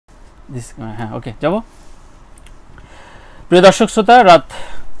হ্যাঁ ওকে যাব। প্রিয় দর্শক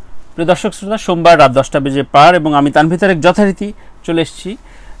শ্রোতা সোমবার রাত 10টা বেজে পার এবং আমি তানভীর তারেক যথারীতি চলে এসেছি।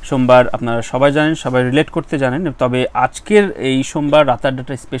 সোমবার আপনারা সবাই জানেন, সবাই রিলেট করতে জানেন, তবে আজকের এই সোমবার রাত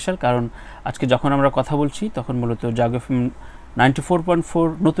আড্ডাটা স্পেশাল, কারণ আজকে যখন আমরা কথা বলছি তখন মূলত জাগ এফএম 94.4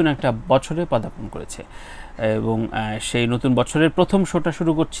 নতুন একটা বছরে পদার্পণ করেছে এবং সেই নতুন বছরের প্রথম শোটা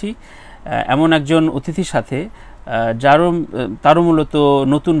শুরু করছি এমন একজন অতিথির সাথে তারও মূলত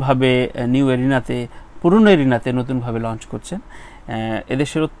নতুনভাবে নিউ এরিনাতে, পুরনো এরিনাতে নতুনভাবে লঞ্চ করছেন।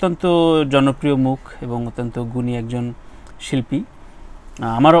 এদেশের অত্যন্ত জনপ্রিয় মুখ এবং অত্যন্ত গুণী একজন শিল্পী,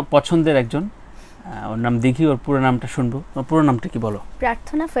 আমারও পছন্দের একজন। ওর নাম দিঘি, ওর পুরো নামটা শুনবো। ওর পুরো নামটা কি বলো?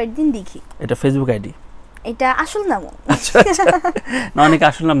 প্রার্থনা ফরদিন দিঘি। এটা ফেসবুক আইডি? এটা আসল নাম। আচ্ছা না, অনেকে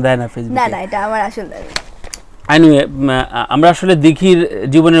আসল নাম দেয় না ফেসবুকে। না এটা আমার আসল নাম। এনিওয়ে, আমরা আসলে দিঘির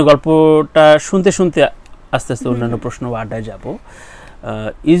জীবনের গল্পটা শুনতে শুনতে আস্তে আস্তে অন্যান্য প্রশ্ন আড্ডায় যাব।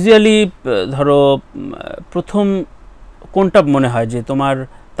 ইউজুয়ালি ধরো প্রথম কোনটা মনে হয় যে তোমার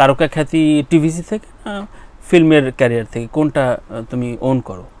তারকা খ্যাতি টিভিসি থেকে ফিল্মের ক্যারিয়ার থেকে কোনটা তুমি ওন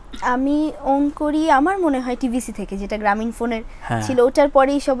করো? আমি ওন করি আমার মনে হয় টিভিসি থেকে, যেটা গ্রামীণ ফোনের ছিল। ওটার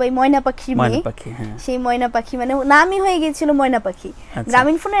পরেই সবাই ময়না পাখির মেয়ে, সেই ময়না পাখি মানে নামই হয়ে গিয়েছিল ময়না পাখি।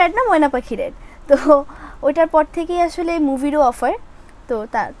 গ্রামীণ ফোনের অ্যাড না, ময়না পাখির অ্যাড। তো ওইটার পর থেকেই আসলে মুভিরও অফার, তো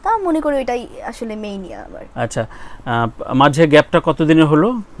তা মনে করি ওইটাই আসলে মেইন আমার। আচ্ছা, মাঝে গ্যাপটা কতদিনের হলো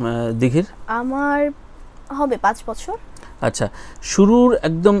দিঘির? আমার হবে 5 বছর। আচ্ছা, শুরুর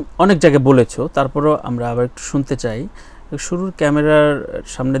একদম অনেক জায়গায় বলেছো, তারপরও আমরা আবার একটু শুনতে চাই শুরুর ক্যামেরার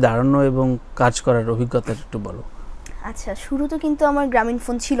সামনে দাঁড়ানো এবং কাজ করার অভিজ্ঞতা একটু বলো। আচ্ছা, শুরু তো কিন্তু আমার গ্রামীণ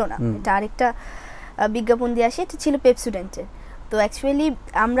ফোন ছিল না, এটা আরেকটা বিজ্ঞাপন দিয়ে আসে, এটা ছিল পেপসুডেন্টের। তো অ্যাকচুয়ালি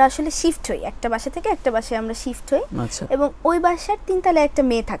আমরা আসলে শিফট হই, একটা বাসা থেকে একটা বাসায় আমরা শিফট হই। এবং ওই বাসার 3 তলায় একটা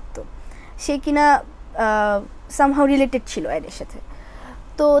মেয়ে থাকতো, সে কিনা সামহাউ রিলেটেড ছিল এর সাথে।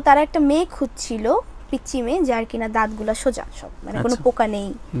 তো তারা একটা মেয়ে খুঁজছিল, পিচ্চি মেয়ে, যার কিনা দাঁতগুলো সোজা সব, মানে কোনো পোকা নেই,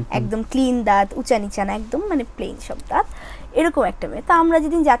 একদম ক্লিন দাঁত, উঁচা নিচা না, একদম মানে প্লেন সব দাঁত, এরকম একটা মেয়ে। তো আমরা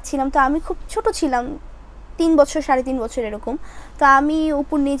যেদিন যাচ্ছিলাম, তো আমি খুব ছোট ছিলাম, 3 বছর 3.5 বছর এরকম। তো আমি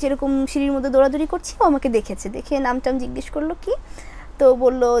উপর নিচে এরকম সিঁড়ির মধ্যে দৌড়াদৌড়ি করছি, ও আমাকে দেখেছে, দেখে নামটাম জিজ্ঞেস করলো কি, তো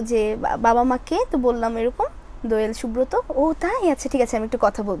বললো যে বাবা মাকে। তো বললাম এরকম দোয়েল সুব্রত। ও তাই, আচ্ছা ঠিক আছে, আমি একটু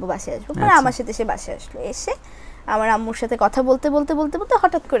কথা বলবো, বাসায় আসবো। মানে আমার সাথে সে বাসায় আসলো, এসে আমার আম্মুর সাথে কথা বলতে বলতে বলতে বলতে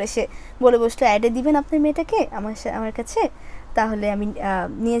হঠাৎ করে সে বলে বসলো, অ্যাডে দিবেন আপনার মেয়েটাকে আমার কাছে, তাহলে আমি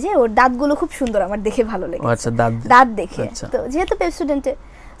নিয়ে যাই। ওর দাঁতগুলো খুব সুন্দর, আমার দেখে ভালো লেগেছে। আচ্ছা, দাঁত দেখে। তো যেহেতু পেপসুডেন্টে,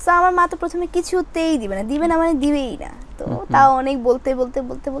 তো আমার মা তো প্রথমে কিছুতেই দিবে না মানে দিবেই না। তো তাও অনেক বলতে বলতে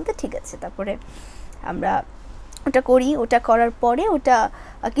বলতে বলতে ঠিক আছে, তারপরে আমরা ওটা করি। ওটা করার পরে ওটা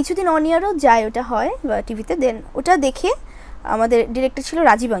কিছুদিন অন ইয়ারও যায়, ওটা হয় টিভিতে। দেন ওটা দেখে আমাদের ডিরেক্টর ছিল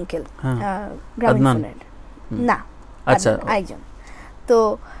রাজীব আঙ্কেল, গ্রামীণ ফোনের না, আচ্ছা আরেকজন। তো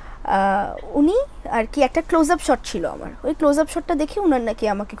উনি আর কি একটা ক্লোজ আপ শট ছিল আমার, ওই ক্লোজ আপ শটটা দেখে উনার নাকি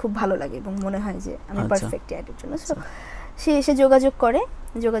আমাকে খুব ভালো লাগে এবং মনে হয় যে আমি পারফেক্ট অ্যাডের জন্য। সো সে এসে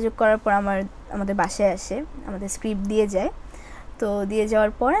যোগাযোগ করার পর আমাদের বাসায় আসে, আমাদের স্ক্রিপ্ট দিয়ে যায়। তো দিয়ে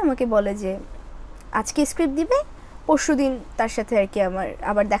যাওয়ার পরে আমাকে বলে যে আজকে স্ক্রিপ্ট দিবে, পরশুদিন তার সাথে আর কি আমার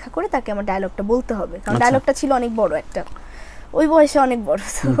আবার দেখা করে তাকে আমার ডায়লগটা বলতে হবে, কারণ ডায়লগটা ছিল অনেক বড় একটা, ওই বয়সে অনেক বড়।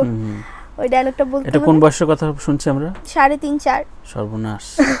 তো ওই ডায়লগটা বলতে হবে। এটা কোন বয়সের কথা শুনছি আমরা? 3.5-4। সর্বনাশ।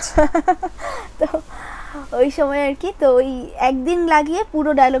 তো ওই সময় আর কি, তো ওই একদিন লাগিয়ে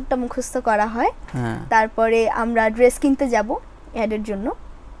পুরো ডায়লগটা মুখস্থ করা হয়। তারপরে আমরা ড্রেস কিনতে যাব অ্যাডের জন্য।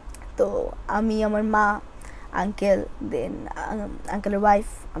 তো আমি, আমার মা, আঙ্কেল, দেন আঙ্কেলের ওয়াইফ,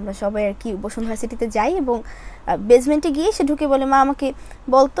 আমরা সবাই আর কি বসুন্ধরা সিটিতে যাই এবং বেসমেন্টে গিয়ে সে ঢুকে বলে, মা আমাকে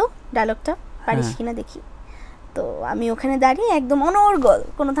বলতো ডায়লগটা পারিস কিনা দেখি। তো আমি ওখানে দাঁড়িয়ে একদম অনর্গল,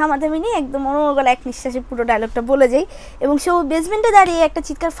 কোনো থামাথামি নেই, একদম অনর্গল এক নিঃশ্বাসে পুরো ডায়লগটা বলে যাই। এবং সে বেসমেন্টে দাঁড়িয়ে একটা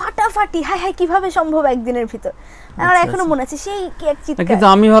চিৎকার, ফাটাফাটি, হাই হাই কিভাবে সম্ভব একদিনের ভিতর। আমার এখনো মনে আছে সেই কি এক চিৎকার। কিন্তু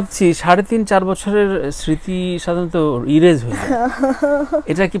আমি ভাবছি 3.5-4 বছরের স্মৃতি সাধারণত ইরেজ হয়ে যায়।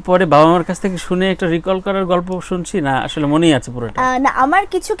 এটা কি পরে বাবা মার কাছ থেকে শুনে একটা রিকল করার গল্প শুনছি, না আসলে মনেই আছে পুরোটা? না, আমার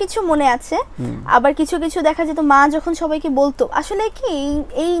কিছু কিছু মনে আছে, আবার কিছু কিছু দেখা যেত মা যখন সবাইকে বলতো। আসলে কি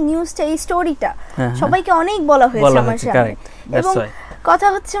এই নিউজটা, এই স্টোরিটা সবাইকে অনেক বলা হয়েছে আমার সামনে। এবং কথা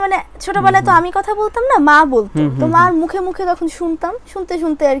হচ্ছে মানে ছোটবেলায় তো আমি কথা বলতাম না, মা বলতো, তো মার মুখে মুখে তখন শুনতাম, শুনতে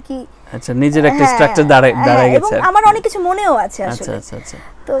শুনতে আর কি আচ্ছা নিজের একটা স্ট্রাকচার দাঁড়ায় গেছে। এবং আমার অনেক কিছু মনেও আছে আসলে। আচ্ছা।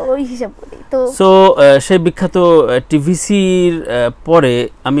 তো ওই হিসাব করি। তো সেই বিখ্যাত টিভিসির পরে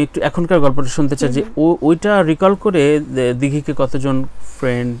আমি একটু এখনকার গল্পটা শুনতে চাই যে ওইটা রিকল করে দিঘিকে কতজন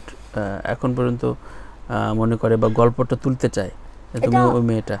ফ্রেন্ড এখন পর্যন্ত মনে করে বা গল্পটা তুলতে চায়, তুমি ওই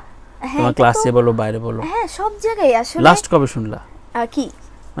মেয়েটা তোমার ক্লাসে বলো বাইরে বলো? হ্যাঁ, সব জায়গায় আসলে। লাস্ট কবে শুনলা কি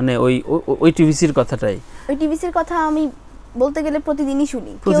মানে ওই টিভিসির কথাটাই? ওই টিভিসির কথা আমি বলতে গেলে প্রতিদিনই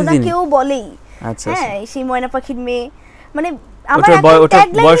শুনি, কেউ না কেউ বলেই। আচ্ছা হ্যাঁ, সেই ময়না পাখির মেয়ে, মানে আমার ওটা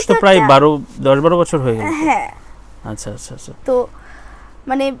বয়স তো প্রায় 10-12 বছর হয়ে গেছে। হ্যাঁ আচ্ছা আচ্ছা আচ্ছা। তো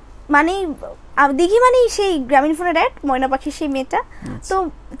মানে দিঘি মানেই সেই গ্রামীণ ফোনের অ্যাড, ময়না পাখির সেই মেয়েটা। তো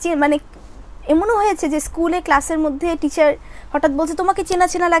মানে এমনও হয়েছে যে স্কুলে ক্লাসের মধ্যে টিচার হঠাৎ বলছে তোমাকে চেনা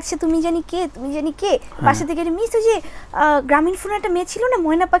চেনা লাগছে, তুমি জানি কে, পাশে থেকে মিস ওই যে গ্রামীণ ফোনে একটা মেয়ে ছিল না,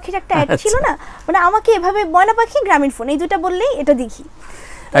 ময়না পাখির একটা অ্যাড ছিল না, মানে আমাকে এভাবে ময়না পাখি গ্রামীণ ফোন এই দুটো বললেই এটা দিঘি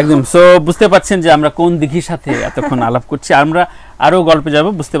একদম। সো বুঝতে পারছেন যে আমরা কোন দিঘির সাথে এতক্ষণ আলাপ করছি। আমরা আরো গল্পে যাব,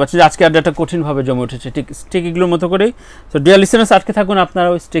 বুঝতে পারছি যে আজকে আড্ডাটা কঠিনভাবে জমে উঠেছে, ঠিক স্টিকিগুলোর মতো করেই। তো ডিয়ার লিসেনার্স, আজকে থাকুন আপনারা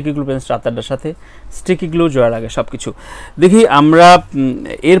ওই স্টিকিগুলো পেন্স রাত আড্ডার সাথে। স্টিকিগুলো জয়ের আগে সব কিছু দেখি আমরা।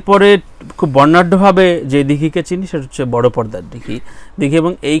 এরপরে খুব বর্ণাঢ্যভাবে যে দিঘিকে চিনি সেটা হচ্ছে বড় পর্দার দিঘি।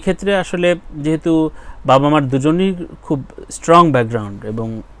 এবং এই ক্ষেত্রে আসলে যেহেতু বাবা মার দুজনই খুব স্ট্রং ব্যাকগ্রাউন্ড এবং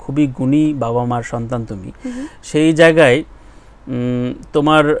খুবই গুণী বাবা মার সন্তান তুমি, সেই জায়গায়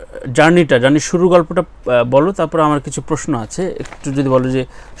তোমার জার্নির শুরু গল্পটা বলো, তারপর আমার কিছু প্রশ্ন আছে। একটু যদি বলো যে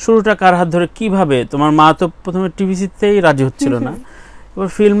শুরুটা কার হাত ধরে, কিভাবে? তোমার মা তো প্রথমে টিভিসিতেই রাজি হচ্ছিল না, এবার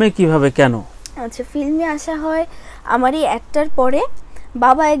ফিল্মে কিভাবে, কেন? আচ্ছা, ফিল্মে আসা হয় আমারই একটার পরে।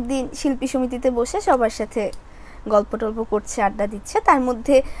 বাবা একদিন শিল্পী সমিতিতে বসে সবার সাথে গল্প টল্প করছে, আড্ডা দিচ্ছে। তার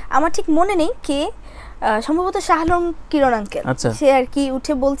মধ্যে আমার ঠিক মনে নেই কে, সম্ভবত শাহলম কিরণ আঙ্কেল, সে আর কি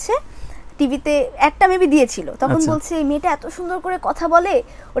উঠে বলছে, টিভিতে একটা মেবি দিয়েছিল তখন, বলছে এই মেয়েটা এত সুন্দর করে কথা বলে,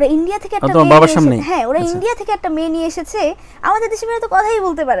 ওরা ইন্ডিয়া থেকে একটা মেয়ে, হ্যাঁ ওরা ইন্ডিয়া থেকে একটা মেয়ে নিয়ে এসেছে, আমাদের দেশে মেয়ে তো কথাই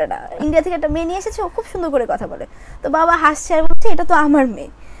বলতে পারে না, ইন্ডিয়া থেকে একটা মেয়ে নিয়ে এসেছে, ও খুব সুন্দর করে কথা বলে। তো বাবা হাসছে আর বলছে এটা তো আমার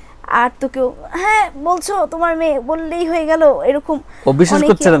মেয়ে। আর তো কেউ হ্যাঁ বলছো তোমার মেয়ে বললেই হয়ে গেল এরকম, ও বিশ্বাস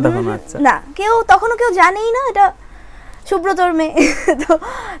করছে না তখন? আচ্ছা, না কেউ তখনও কেউ জানেই না এটা সুব্রতর মেয়ে।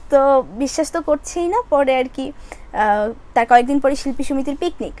 তো বিশ্বাস তো করছেই না। পরে আর কি তার কয়েকদিন পরে শিল্পী সমিতির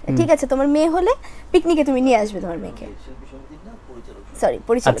পিকনিক, ঠিক আছে তোমার মেয়ে হলে পিকনিকে তুমি নিয়ে আসবে তোমার মেয়েকে, সরি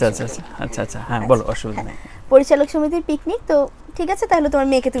পরিচালক সমিতির পিকনিক, তো ঠিক আছে তাহলে তোমার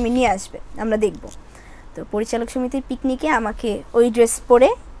মেয়েকে তুমি নিয়ে আসবে, আমরা দেখব। তো পরিচালক সমিতির পিকনিকে আমাকে ওই ড্রেস পরে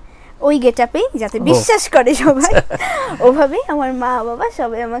ওই গেটআপেই, যাতে বিশ্বাস করে সবাই, ওভাবেই আমার মা বাবা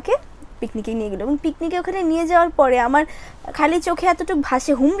সবাই আমাকে পিকনিকে নিয়ে গেল। এবং পিকনিকে ওখানে নিয়ে যাওয়ার পরে আমার খালি চোখে এতটুকু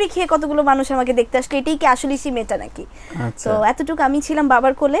ভাসে, হুমড়ি খেয়ে কতগুলো মানুষ আমাকে দেখতে আসলো, এটাই কি আসলে সেই মেয়েটা নাকি। তো এতটুকু আমি ছিলাম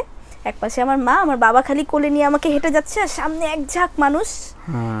বাবার কোলে, একপাশে আমার মা, আমার বাবা খালি কোলে নিয়ে আমাকে হেঁটে যাচ্ছে, আর সামনে এক ঝাঁক মানুষ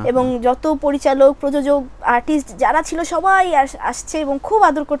এবং যত পরিচালক, প্রযোজক, আর্টিস্ট যারা ছিল সবাই আসছে এবং খুব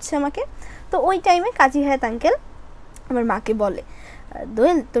আদর করছে আমাকে। তো ওই টাইমে কাজী হায়াত আঙ্কেল আমার মাকে বলে,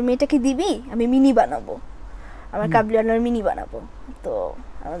 দোয়েল তোর মেয়েটাকে দিবি, আমি মিনি বানাবো, আমার কাবলিওয়ালার মিনি বানাবো। তো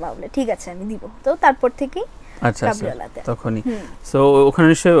আমার মা বলে ঠিক আছে আমি দিব। তো তারপর থেকেই কাবলিওয়ালাতে। তখনই সো ওখানে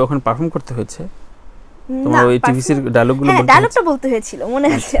নিশ্চয়ই ওখানে পারফর্ম করতে হয়েছে তোমার ওই টিভিসির ডায়লগগুলো? হ্যাঁ, ডায়লগটা বলতে হয়েছিল মনে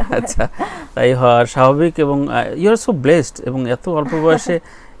আছে। আচ্ছা, তাই হওয়ার স্বাভাবিক। এবং ইউ আর সো ব্লেসড, এবং এত অল্প বয়সে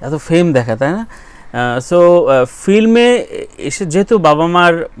এত ফেম দেখা, তাই না? সো ফিল্মে এসে যেহেতু বাবা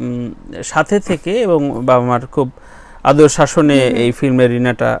মার সাথে থেকে এবং বাবা মার খুব আদর শাসনে এই ফিল্মের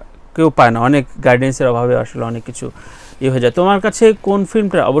রিনাটা কেউ পায় না, অনেক গাইডেন্সের অভাবে আসলে অনেক কিছু হয়ে যায়। তোমার কাছে কোন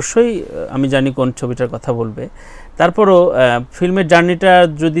ফিল্মটা, অবশ্যই আমি জানি কোন ছবিটার কথা বলবে, তারপরও ফিল্মের জার্নিটা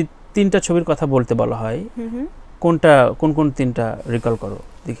যদি 3টা ছবির কথা বলতে বলা হয়, কোনটা, কোন 3টা রিকল করো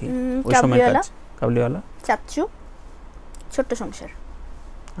দেখি ওই সময়? কাবলিওয়ালা, চাচ্চু, ছোট্ট সংসার।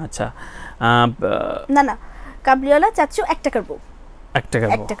 আচ্ছা, না কাবলিওয়ালা, চাচ্চু, এক টাকার বউ।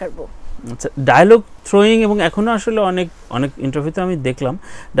 আচ্ছা, ডায়লগ থ্রোয়িং, এবং এখনো আসলে অনেক ইন্টারভিউতে আমি দেখলাম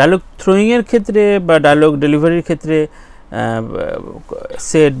ডায়লগ থ্রোয়িং এর ক্ষেত্রে বা ডায়লগ ডেলিভারির ক্ষেত্রে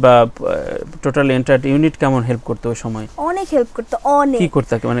সেট বা টোটাল এন্টার ইউনিট কেমন হেল্প করতে ওই সময়? অনেক হেল্প করতে, অনেক। কি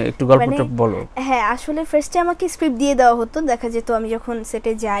করতে, মানে একটু গল্পটা বলো। হ্যাঁ, আসলে ফার্স্টে আমাকে স্ক্রিপ্ট দিয়ে দেওয়া হতো, দেখা যেত আমি যখন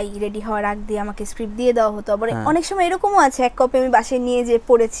সেটে যাই রেডি হওয়ার আগ দিয়ে আমাকে স্ক্রিপ্ট দিয়ে দেওয়া হতো। আবার অনেক সময় এরকমও আছে এক কপি আমি বাসায় নিয়ে যে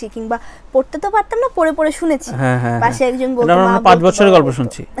পড়েছি, কিংবা পড়তে তো পারতাম না, পড়ে শুনেছি। বাসায় একজন বলতো, মা 5 বছরের গল্প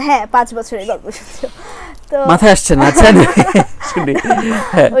শুনছি। হ্যাঁ, 5 বছরের গল্প শুনছি। তো মাথায় আসছে না, আচ্ছা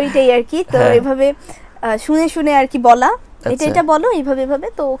ওইটাই আর কি। তো এভাবে শুনে আর কি বলা, এটা বলো এইভাবে।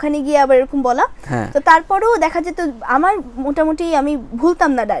 তো ওখানে গিয়ে আবার এরকম বলা। তো তারপরেও দেখা যেত আমার মোটামুটি আমি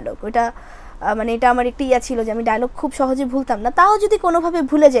ভুলতাম না ডায়লগ, ওটা মানে এটা আমার একটা ইয়া ছিল যে আমি ডায়লগ খুব সহজে ভুলতাম না। তাও যদি কোনোভাবে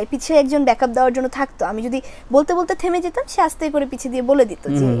ভুলে যাই, পিছিয়ে একজন ব্যাকআপ দেওয়ার জন্য থাকতো, আমি যদি বলতে থেমে যেতাম, সে আস্তে করে পিছিয়ে দিয়ে বলে দিত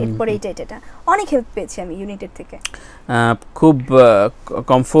যে এরপরে এটা। অনেক হেল্প পেয়েছি আমি ইউনিটের থেকে। খুব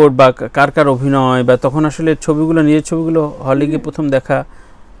কমফোর্ট বা কার অভিনয়, বা তখন আসলে নিজের ছবিগুলো হলে গিয়ে প্রথম দেখা,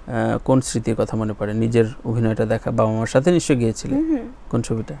 কোন স্মৃতির কথা মনে পড়ে? নিজের অভিনয়টা দেখা, বাবা মার সাথে নিশ্চয়ই গিয়েছিলে, কোন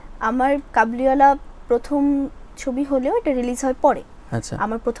ছবিটা? আমার কাবলিওয়ালা প্রথম ছবি হলেও এটা রিলিজ হয় পরে। আচ্ছা,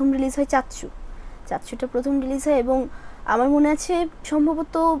 আমার প্রথম রিলিজ হয় চাচ্চুটা প্রথম রিলিজ হয়, এবং আমার মনে আছে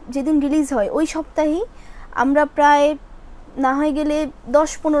সম্ভবত যেদিন রিলিজ হয় ওই সপ্তাহেই আমরা প্রায় না হয়ে গেলে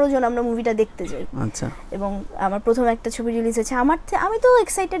 10-15 জন আমরা মুভিটা দেখতে যাই। আচ্ছা। এবং আমার প্রথম একটা ছবি রিলিজ হয়েছে, আমি তো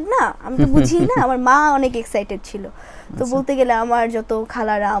এক্সাইটেড না, আমি তো বুঝি না, আমার মা অনেক এক্সাইটেড ছিল। তো বলতে গেলে আমার যত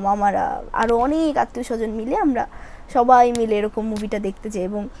খালারা মামারা আরো অনেক আত্মীয় স্বজন মিলে আমরা সবাই মিলে এরকম মুভিটা দেখতে যাই।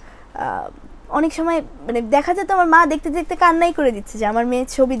 এবং অনেক সময় মানে দেখা যেত আমার মা দেখতে দেখতে কান্নাই করে দিচ্ছে যে আমার মেয়ের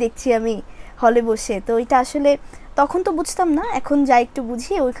ছবি দেখছি আমি হলে বসে। তো এটা আসলে তখন তো বুঝতাম না, এখন যা একটু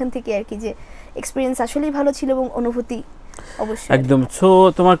বুঝি ওইখান থেকে আর কি, যে এক্সপিরিয়েন্স আসলেই ভালো ছিল এবং অনুভূতি অবশ্যই একদম। সো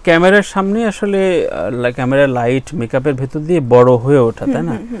তোমার ক্যামেরার সামনে আসলে ক্যামেরার লাইট মেকআপের ভেতর দিয়ে বড় হয়ে ওঠা, তাই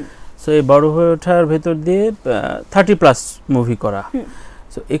না? সো এই বড় হয়ে ওঠার ভেতর দিয়ে 30+ মুভি করা।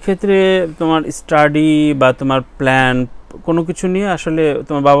 সো এক্ষেত্রে তোমার স্টাডি বা তোমার প্ল্যান কোনো কিছু নিয়ে আসলে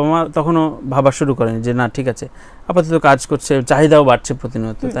তোমার বাবা মা তখনও ভাবা শুরু করেন যে না ঠিক আছে, আপাতত কাজ করছে, চাহিদাও বাড়ছে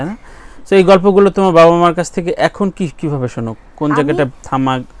প্রতিনিয়ত, তাই না? সো এই গল্পগুলো তোমার বাবা মার কাছ থেকে এখন কিভাবে শোনো? কোন জায়গাটা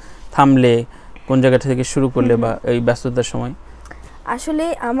থামলে, কোন জায়গাটা থেকে শুরু করলে, বা এই ব্যস্ততার সময়? আসলে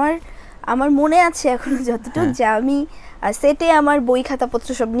আমার মনে আছে এখনো যতটুকু, যে আমি সেটে আমার বই খাতাপত্র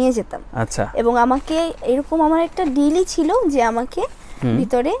সব নিয়ে যেতাম। আচ্ছা। এবং আমাকে এরকম আমার একটা ডিলই ছিল যে আমাকে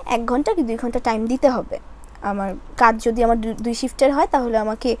ভিতরে 1 ঘন্টা কি 2 ঘন্টা টাইম দিতে হবে। আমার কাজ যদি আমার 2 শিফটের হয় তাহলে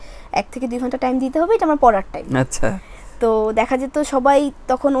আমাকে 1 থেকে 2 ঘন্টা টাইম দিতে হবে, এটা আমার পড়ার টাইম। আচ্ছা। তো দেখা যেত সবাই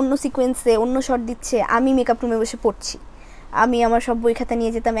তখন অন্য সিকোয়েন্সে অন্য শট দিচ্ছে, আমি মেকআপ রুমে বসে পড়ছি। আমি আমার সব বই খাতা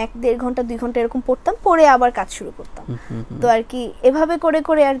নিয়ে যেতাম, 1-1.5 ঘন্টা 2 ঘন্টা এরকম পড়তাম, পড়ে আবার কাজ শুরু করতাম। তো আর কি এভাবে করে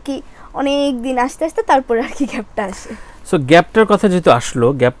করে আর কি অনেক দিন আস্তে আস্তে তারপরে আর কি গ্যাপটা আসে। সো গ্যাপটার কথা যেহেতু আসলো,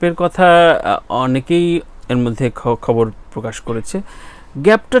 গ্যাপের কথা অনেকেই এর মধ্যে খবর প্রকাশ করেছে।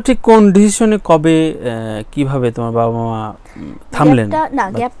 গ্যাপটা ঠিক কোন ডিসিশনে, কবে, কিভাবে তোমার বাবা মা থামলেন? না,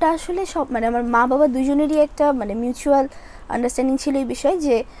 গ্যাপটা আসলে সব মানে আমার মা বাবা দুইজনেরই একটা মানে মিউচুয়াল আন্ডারস্ট্যান্ডিং ছিল এই বিষয়ে,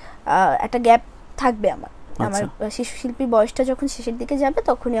 যে একটা গ্যাপ থাকবে আমার। আমার শিশু শিল্পীর বয়সটা যখন শেষের দিকে যাবে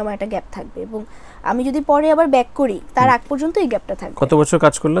তখনই আমার একটা গ্যাপ থাকবে, এবং আমি যদি পরে আবার ব্যাক করি তার আগ পর্যন্ত এই গ্যাপটা থাকবে। কত বছর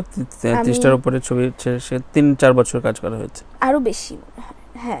কাজ করলে? 30টার উপরে ছবি ছেড়ে 3-4 বছর কাজ করা হয়েছে, আরো বেশি,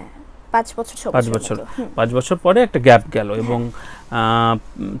 হ্যাঁ 5 বছর 5 বছর 5 বছর পরে একটা গ্যাপ গেল। এবং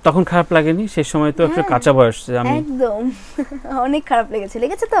তখন খারাপ লাগেনি? সেই সময় তো একটা কাঁচা বয়স, আমি একদম অনেক খারাপ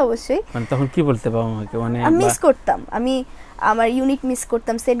লেগেছে তো অবশ্যই। মানে তখন কি বলতে বাবা মাকে? মানে আমি মিস করতাম, আমি আমার ইউনিট মিস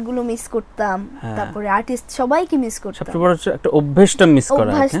করতাম, সেটগুলো মিস করতাম, তারপরে আর্টিস্ট সবাইকে মিস করতাম। সবচেয়ে বড় একটা অভ্যাসটা মিস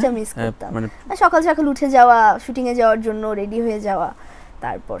করতাম। মানে সকাল সকাল উঠে যাওয়া, শুটিং এ যাওয়ার জন্য রেডি হয়ে যাওয়া,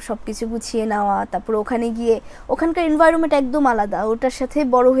 তারপর সবকিছু গুছিয়ে নেওয়া, তারপর ওখানে গিয়ে ওখানকার এনভায়রনমেন্ট একদম আলাদা। ওটার সাথে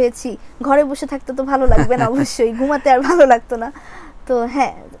বড় হয়েছি, ঘরে বসে থাকতে তো ভালো লাগবে না অবশ্যই, ঘুমাতে আর ভালো লাগতো না। তো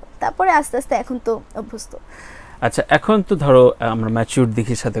হ্যাঁ, তারপরে আস্তে আস্তে এখন তো অভ্যস্ত। আচ্ছা, এখন তো ধরো আমরা ম্যাচিউর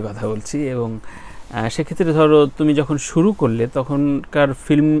দিঘির সাথে কথা বলছি, এবং সেক্ষেত্রে ধরো তুমি যখন শুরু করলে তখনকার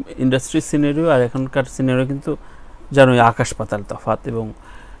ফিল্ম ইন্ডাস্ট্রির সিনারিও আর এখনকার সিনারিও কিন্তু জানোই আকাশ পাতাল তফাৎ, এবং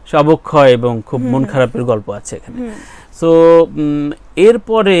সে অবক্ষয় এবং খুব মন খারাপের গল্প আছে এখানে। সো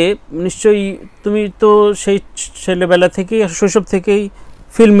এরপরে নিশ্চয়ই তুমি তো সেই ছেলেবেলা থেকেই, শৈশব থেকেই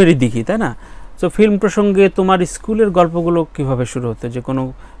ফিল্মেরই দিঘি, তাই না? সো ফিল্ম প্রসঙ্গে তোমার স্কুলের গল্পগুলো কিভাবে শুরু হতো? যে কোনো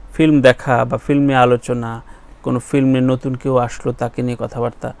ফিল্ম দেখা বা ফিল্মে আলোচনা, কোনো ফিল্মে নতুন কেউ আসলো তাকে নিয়ে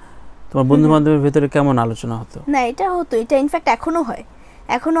কথাবার্তা, তোমার বন্ধু বান্ধবের ভেতরে কেমন আলোচনা হতো? না, এটা হতো, এটা ইনফ্যাক্ট এখনো হয়।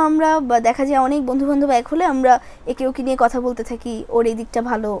 এখনো আমরা দেখা যায় অনেক বন্ধু বান্ধব এক হলে আমরা একে ওকে নিয়ে কথা বলতে থাকি, ওর এই দিকটা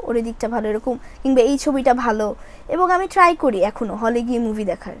ভালো, ওর এই দিকটা ভালো, এরকম, কিংবা এই ছবিটা ভালো। এবং আমি ট্রাই করি এখনো হলে গিয়ে মুভি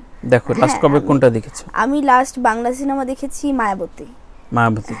দেখার। দেখো লাস্ট কবে কোনটা দেখেছো? আমি লাস্ট বাংলা সিনেমা দেখেছি মায়াবতী।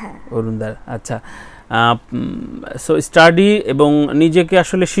 অরুণদার। আচ্ছা, সো স্টাডি এবং নিজেকে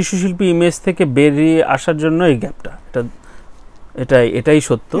আসলে শিশু শিল্পী ইমেজ থেকে বেরিয়ে আসার জন্য এই গ্যাপটা, এটাই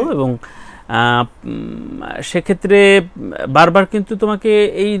সত্য। এবং সেক্ষেত্রে বারবার কিন্তু তোমাকে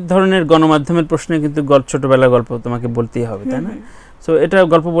এই ধরনের গণমাধ্যমের প্রশ্নে কিন্তু ছোটবেলার গল্প তোমাকে বলতেই হবে, তাই না? সো এটা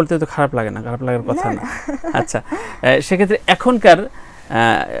গল্প বলতে তো খারাপ লাগে না, খারাপ লাগার কথা না। আচ্ছা, সেক্ষেত্রে এখনকার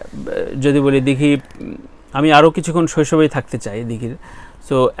যদি বলি দিঘি, আমি আরও কিছুক্ষণ শৈশবেই থাকতে চাই দিঘির।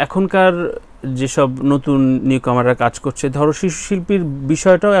 সো এখনকার যেসব নতুন নিউকামাররা কাজ করছে, ধরো শিশু শিল্পীর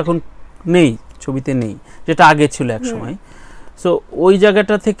বিষয়টাও এখন নেই, ছবিতে নেই, যেটা আগে ছিল এক সময়। সো ওই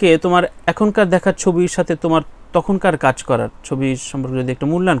জায়গাটা থেকে তোমার এখনকার দেখার ছবির সাথে তোমার তখনকার কাজ করার ছবি সম্পর্কে যদি একটা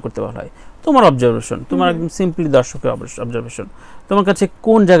মূল্যায়ন করতে বলা হয়, তোমার অবজারভেশন, তোমার একদম সিম্পলি দর্শকের অবজারভেশন, তোমার কাছে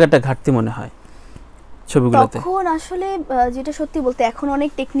কোন জায়গাটা ঘাটতি মনে হয় ছবিগুলোতে? তখন আসলে যেটা সত্যি বলতে, এখন অনেক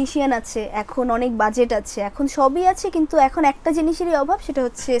টেকনিশিয়ান আছে, এখন অনেক বাজেট আছে, এখন সবই আছে, কিন্তু এখন একটা জিনিসেরই অভাব, সেটা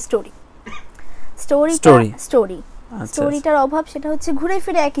হচ্ছে স্টোরিটার অভাব। সেটা হচ্ছে ঘুরে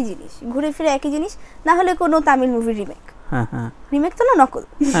ফিরে একই জিনিস, না হলে কোনো তামিল মুভি রিমেক, তো না, নকল।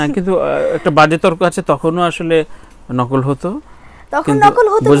 হ্যাঁ, কিন্তু একটা বাজে তর্ক আছে, তখনও আসলে নকল হতো,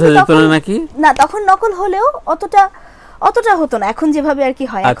 বোঝা যেত না নাকি? না, তখন নকল হলেও অতটা হতো না এখন যেভাবে আর কি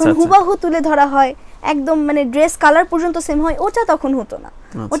হয়। এখন হুবাহু তুলে ধরা হয়, একদম মানে ড্রেস কালার পর্যন্ত সেম হয়, ওটা তখন হতো না।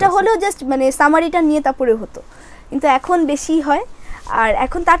 ওটা হলেও জাস্ট মানে সামারিটা নিয়ে তারপরে হতো, কিন্তু এখন বেশি হয়। আর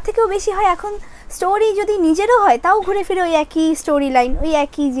এখন তার থেকেও বেশি হয়, এখন স্টোরি যদি নিজেরও হয় তাও ঘুরে ফিরে ওই একই স্টোরি লাইন, ওই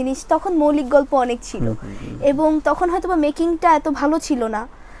একই জিনিস। তখন মৌলিক গল্প অনেক ছিল, এবং তখন হয়তো বা মেকিংটা এত ভালো ছিল না,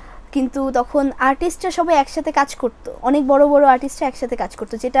 কিন্তু তখন আর্টিস্টরা সবাই একসাথে কাজ করতো, অনেক বড় বড় আর্টিস্টরা একসাথে কাজ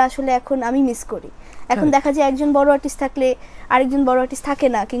করতো, যেটা আসলে এখন আমি মিস করি। এখন দেখা যায় একজন বড় আর্টিস্ট থাকলে আরেকজন বড় আর্টিস্ট থাকে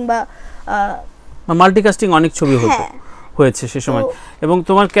না, কিংবা মাল্টিকাস্টিং অনেক ছবি হয়েছে সে সময়। এবং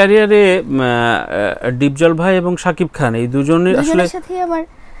তোমার ক্যারিয়ারে দীপজল ভাই এবং শাকিব খান এই দুজনের আসলে সাথে আমার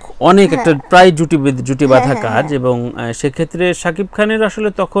অনেক একটা প্রায় জুটি বাঁধা কাজ, এবং সেক্ষেত্রে শাকিব খানের আসলে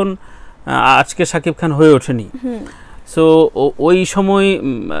তখন আজকে শাকিব খান হয়ে ওঠেনি। সো ওই সময়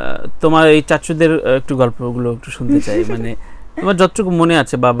তোমার এই চাচুদের একটু গল্পগুলো একটু শুনতে চাই, মানে তোমার যতটুকু মনে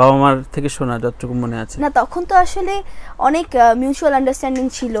আছে বা বাবা মার থেকে শোনা যতটুকু মনে আছে। না, তখন তো আসলে অনেক মিউচুয়াল আন্ডারস্ট্যান্ডিং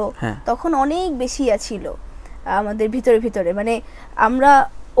ছিল, তখন অনেক বেশি ছিল আমাদের ভিতরে, মানে আমরা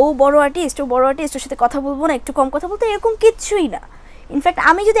ও বড় আর্টিস্ট ওর সাথে কথা বলবো না, একটু কম কথা বলতে, এরকম কিচ্ছুই না। ইনফ্যাক্ট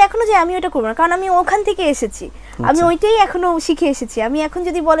আমি যদি এখনো যাই আমি ওটা করবো না, কারণ আমি ওখান থেকে এসেছি, আমি ওইটাই এখনো শিখে এসেছি। আমি এখন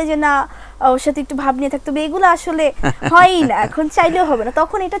যদি বলে যে না ওর সাথে একটু ভাব নিয়ে থাকতে হবে, এগুলো আসলে হয়ই না, এখন চাইলেও হবে না।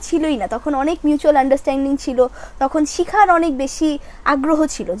 তখন এটা ছিলই না, তখন অনেক মিউচুয়াল আন্ডারস্ট্যান্ডিং ছিল, তখন শিখার অনেক বেশি আগ্রহ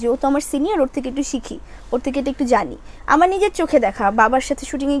ছিল, যে ও তো আমার সিনিয়র, ওর থেকে একটু শিখি, ওর থেকে এটা একটু জানি। আমার নিজের চোখে দেখা, বাবার সাথে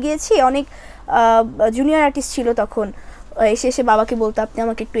শুটিংয়ে গিয়েছি, অনেক জুনিয়র আর্টিস্ট ছিল তখন, এসে বাবাকে বলতো আপনি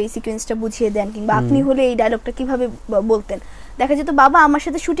আমাকে একটু এই সিকোয়েন্সটা বুঝিয়ে দেন, কিংবা আপনি হলে এই ডায়লগটা কিভাবে বলতেন। দেখা যেত বাবা আমার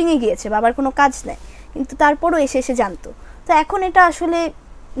সাথে শুটিংয়ে গিয়েছে, বাবার কোনো কাজ নেই, কিন্তু তারপরও এসে জানতো। তো এখন এটা আসলে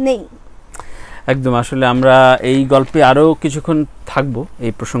নেই। একদম, আসলে আমরা এই গল্পে আরও কিছুক্ষণ থাকবো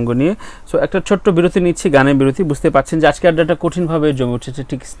এই প্রসঙ্গ নিয়ে। সো একটা ছোট্ট বিরতি নিচ্ছি, গানের বিরতি। বুঝতে পারছেন যে আজকে আড্ডাটা কঠিনভাবে জমে উঠেছে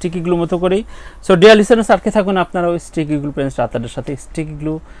ঠিক স্টিকিগুলো মতো করেই। সো ডিয়ার লিসেনার্স, আটকে থাকুন আপনারা ওই স্টিকিগুলো প্রেজেন্স রাতাদের সাথে।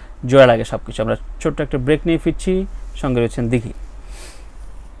 স্টিকিগুলো জোড়া লাগে সব কিছু। আমরা ছোট্ট একটা ব্রেক নিয়ে ফিরছি, সঙ্গে রয়েছেন দিঘি।